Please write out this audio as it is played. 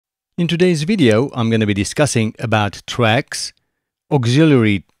In today's video, I'm going to be discussing about tracks,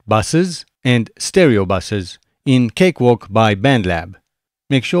 auxiliary buses, and stereo buses in Cakewalk by Bandlab.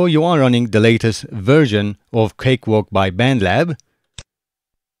 Make sure you are running the latest version of Cakewalk by Bandlab.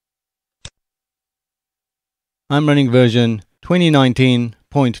 I'm running version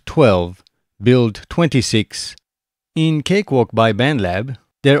 2019.12, build 26. In Cakewalk by Bandlab,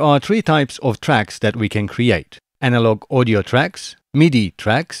 there are three types of tracks that we can create: analog audio tracks, MIDI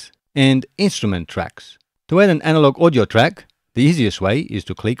tracks, and instrument tracks. To add an analog audio track, the easiest way is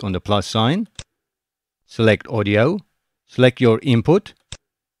to click on the plus sign, select audio, select your input.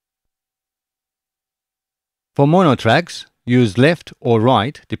 For mono tracks, use left or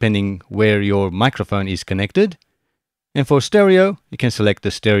right depending where your microphone is connected. And for stereo, you can select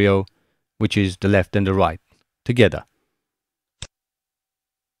the stereo, which is the left and the right together.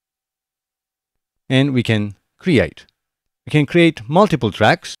 And we can create. We can create multiple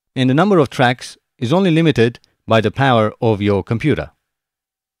tracks, and the number of tracks is only limited by the power of your computer.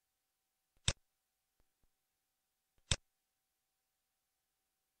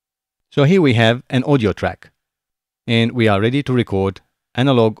 So here we have an audio track, and we are ready to record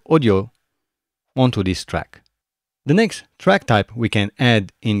analog audio onto this track. The next track type we can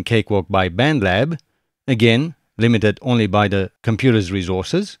add in Cakewalk by Bandlab, again limited only by the computer's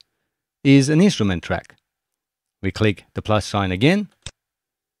resources, is an instrument track. We click the plus sign again.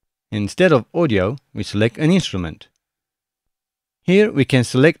 Instead of audio, we select an instrument. Here we can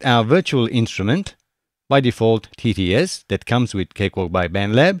select our virtual instrument, by default TTS, that comes with Cakewalk by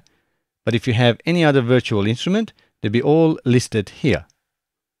Bandlab. But if you have any other virtual instrument, they'll be all listed here.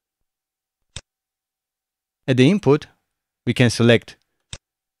 At the input, we can select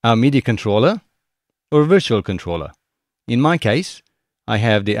our MIDI controller or virtual controller. In my case, I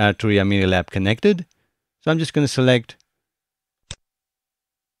have the Arturia MiniLab connected, so I'm just going to select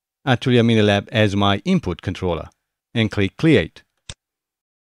Arturia MiniLab as my input controller and click Create.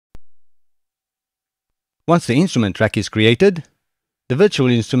 Once the instrument track is created, the virtual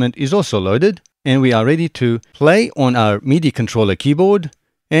instrument is also loaded, and we are ready to play on our MIDI controller keyboard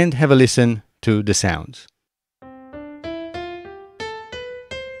and have a listen to the sounds.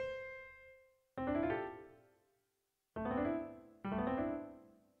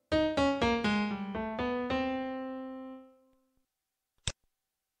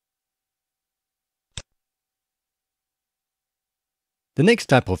 The next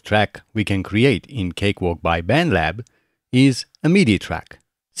type of track we can create in Cakewalk by Bandlab is a MIDI track.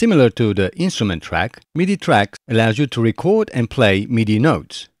 Similar to the instrument track, MIDI track allows you to record and play MIDI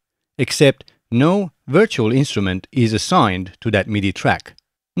notes, except no virtual instrument is assigned to that MIDI track.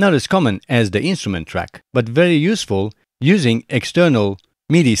 Not as common as the instrument track, but very useful using external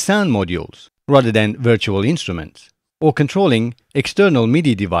MIDI sound modules rather than virtual instruments, or controlling external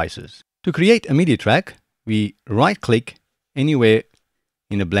MIDI devices. To create a MIDI track, we right-click anywhere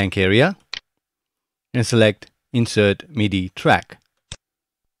in a blank area and select Insert MIDI track.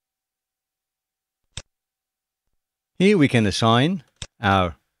 Here we can assign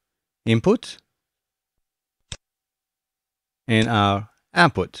our inputs and our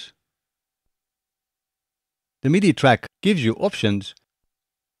outputs. The MIDI track gives you options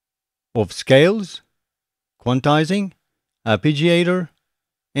of scales, quantizing, arpeggiator,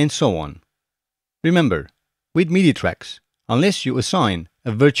 and so on. Remember, with MIDI tracks, unless you assign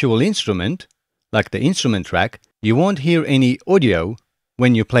a virtual instrument, like the instrument track, you won't hear any audio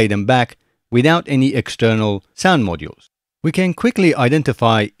when you play them back without any external sound modules. We can quickly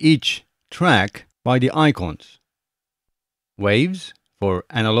identify each track by the icons: waves for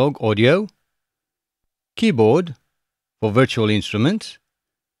analog audio, keyboard for virtual instruments,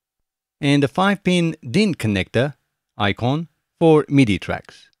 and the 5-pin DIN connector icon for MIDI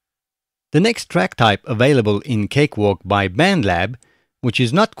tracks. The next track type available in Cakewalk by Bandlab, which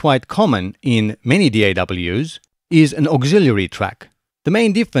is not quite common in many DAWs, is an auxiliary track. The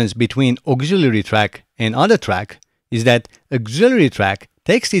main difference between auxiliary track and other track is that auxiliary track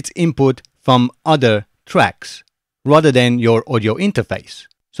takes its input from other tracks rather than your audio interface.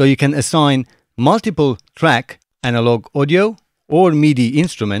 So you can assign multiple track analog audio or MIDI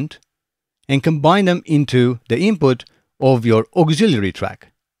instrument and combine them into the input of your auxiliary track.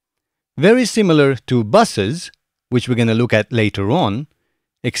 Very similar to buses, which we're going to look at later on,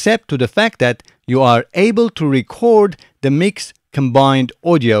 except to the fact that you are able to record the mixed combined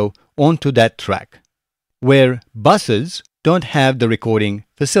audio onto that track, where buses don't have the recording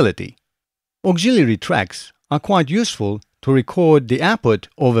facility. Auxiliary tracks are quite useful to record the output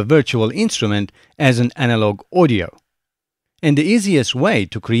of a virtual instrument as an analog audio. And the easiest way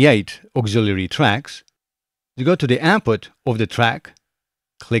to create auxiliary tracks is to go to the output of the track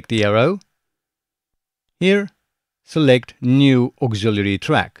click the arrow. Here, select New Auxiliary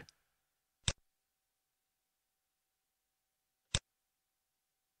Track.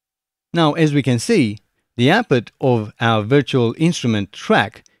 Now, as we can see, the output of our virtual instrument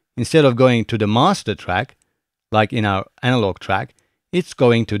track, instead of going to the master track, like in our analog track, it's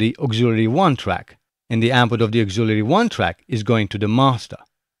going to the auxiliary 1 track. And the output of the auxiliary 1 track is going to the master.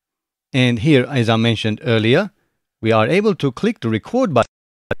 And here, as I mentioned earlier, we are able to click the record button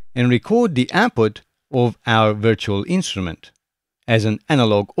and record the output of our virtual instrument as an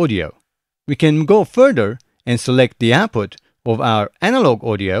analog audio. We can go further and select the output of our analog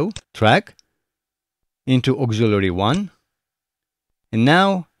audio track into auxiliary 1. And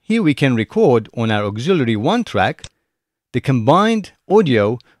now here we can record on our auxiliary 1 track the combined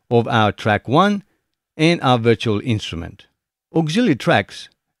audio of our track 1 and our virtual instrument. Auxiliary tracks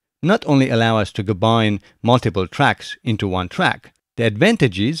not only allow us to combine multiple tracks into one track. The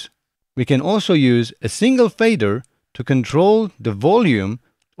advantage is we can also use a single fader to control the volume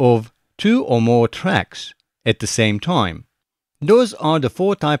of 2 or more tracks at the same time. Those are the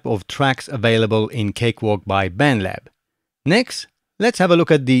 4 types of tracks available in Cakewalk by Bandlab. Next, let's have a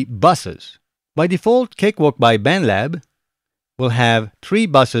look at the buses. By default, Cakewalk by Bandlab will have 3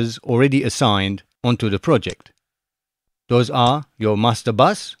 buses already assigned onto the project. Those are your master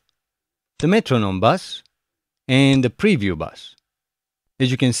bus, the metronome bus, and the preview bus.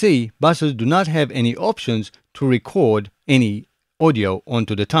 As you can see, buses do not have any options to record any audio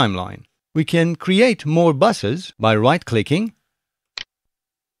onto the timeline. We can create more buses by right-clicking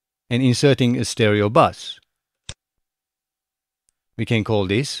and inserting a stereo bus. We can call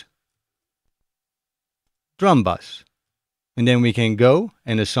this drum bus. And then we can go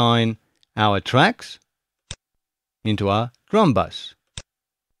and assign our tracks into our drum bus.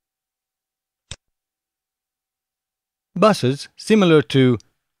 Buses, similar to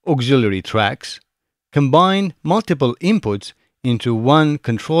auxiliary tracks, combine multiple inputs into one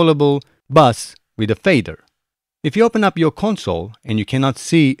controllable bus with a fader. If you open up your console and you cannot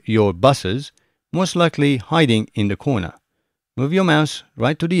see your buses, most likely hiding in the corner, move your mouse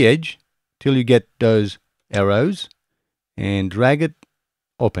right to the edge till you get those arrows and drag it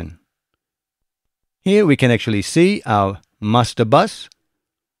open. Here we can actually see our master bus,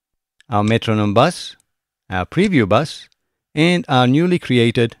 our metronome bus, our preview bus, and our newly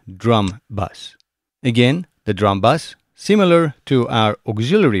created drum bus. Again, the drum bus, similar to our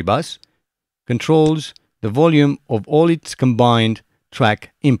auxiliary bus, controls the volume of all its combined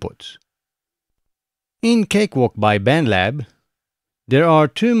track inputs. In Cakewalk by Bandlab, there are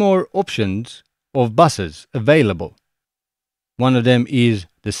 2 more options of buses available. One of them is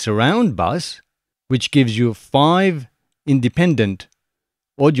the surround bus, which gives you 5 independent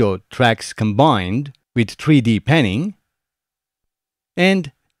audio tracks combined with 3D panning,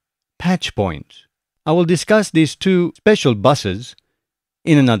 and patch points. I will discuss these 2 special buses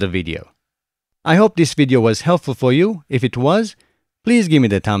in another video. I hope this video was helpful for you. If it was, please give me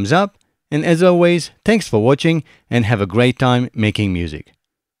the thumbs up. And as always, thanks for watching and have a great time making music.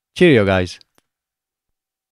 Cheerio, guys.